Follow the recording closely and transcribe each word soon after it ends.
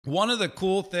One of the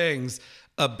cool things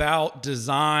about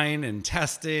design and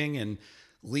testing and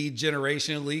lead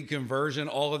generation, lead conversion,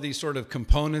 all of these sort of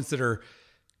components that are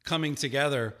coming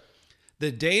together,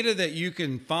 the data that you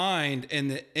can find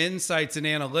and the insights and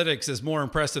analytics is more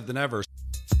impressive than ever.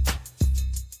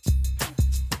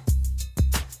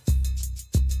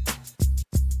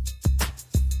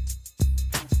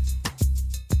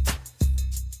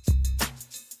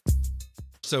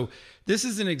 So this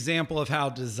is an example of how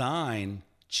design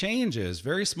changes,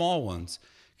 very small ones,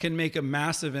 can make a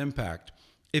massive impact.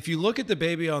 If you look at the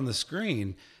baby on the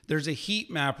screen, there's a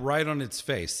heat map right on its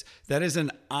face. That is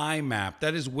an eye map.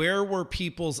 That is where were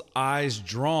people's eyes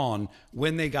drawn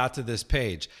when they got to this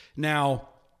page. Now,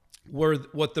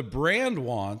 what the brand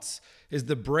wants is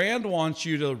the brand wants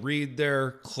you to read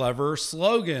their clever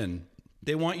slogan.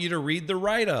 They want you to read the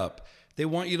write-up. They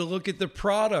want you to look at the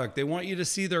product. They want you to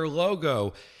see their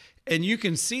logo. And you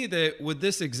can see that with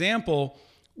this example,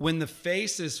 when the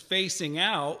face is facing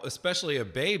out, especially a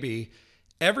baby,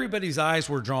 everybody's eyes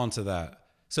were drawn to that.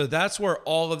 So that's where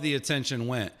all of the attention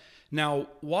went. Now,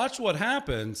 watch what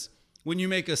happens when you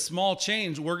make a small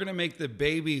change. We're going to make the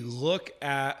baby look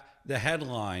at the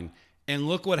headline, and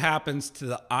look what happens to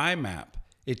the eye map.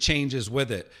 It changes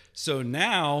with it. So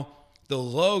now the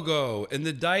logo and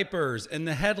the diapers and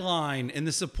the headline and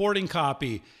the supporting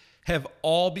copy have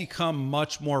all become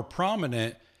much more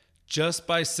prominent just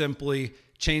by simply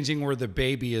changing where the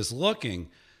baby is looking.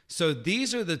 So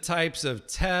these are the types of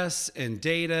tests and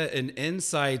data and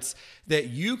insights that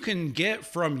you can get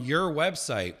from your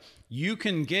website. You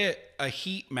can get a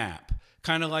heat map,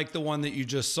 kind of like the one that you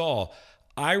just saw.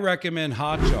 I recommend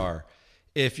Hotjar.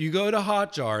 If you go to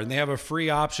Hotjar and they have a free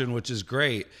option, which is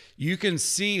great, you can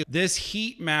see this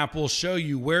heat map will show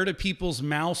you where do people's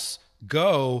mouse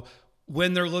go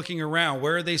when they're looking around.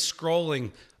 Where are they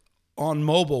scrolling on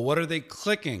mobile? What are they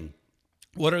clicking?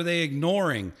 What are they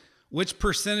ignoring? Which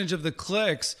percentage of the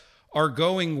clicks are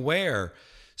going where?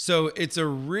 So it's a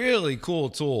really cool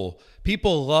tool.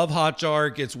 People love Hotjar.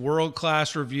 It gets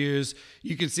world-class reviews.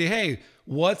 You can see, hey,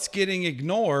 what's getting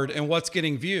ignored and what's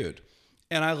getting viewed.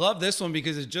 And I love this one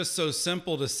because it's just so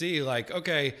simple to see, like,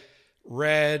 okay,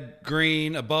 red,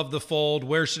 green, above the fold,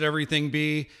 where should everything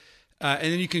be? And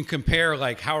then you can compare,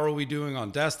 like, how are we doing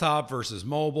on desktop versus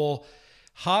mobile?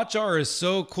 Hotjar is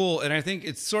so cool, and I think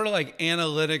it's sort of like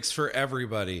analytics for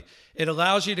everybody. It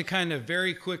allows you to kind of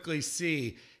very quickly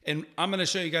see, and I'm going to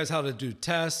show you guys how to do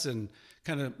tests and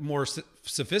kind of more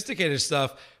sophisticated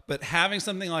stuff, but having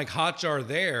something like Hotjar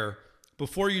there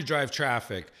before you drive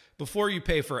traffic, before you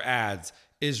pay for ads,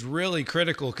 is really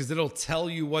critical because it'll tell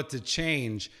you what to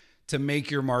change to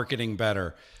make your marketing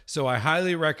better. So I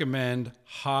highly recommend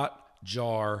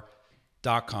Hotjar.com.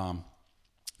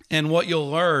 And what you'll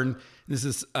learn, this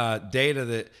is data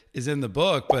that is in the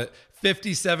book, but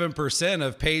 57%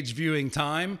 of page viewing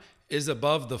time is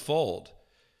above the fold.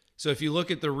 So if you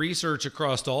look at the research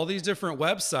across all these different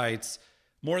websites,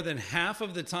 more than half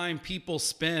of the time people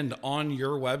spend on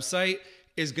your website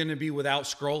is going to be without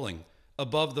scrolling.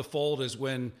 Above the fold is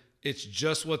when it's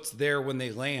just what's there when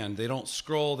they land. They don't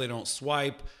scroll, they don't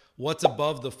swipe. What's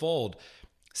above the fold?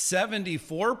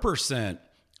 74%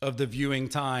 of the viewing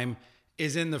time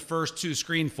is in the first two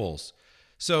screenfuls.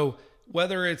 So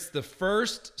whether it's the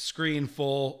first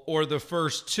screenful or the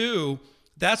first two,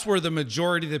 that's where the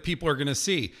majority of the people are going to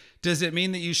see. Does it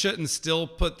mean that you shouldn't still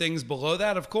put things below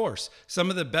that? Of course. Some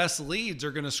of the best leads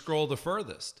are going to scroll the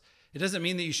furthest. It doesn't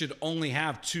mean that you should only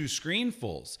have two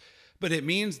screenfuls, but it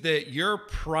means that your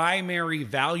primary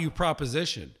value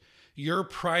proposition, your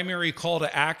primary call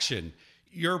to action,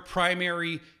 your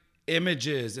primary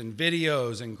images and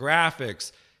videos and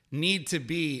graphics need to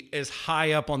be as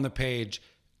high up on the page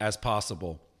as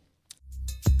possible.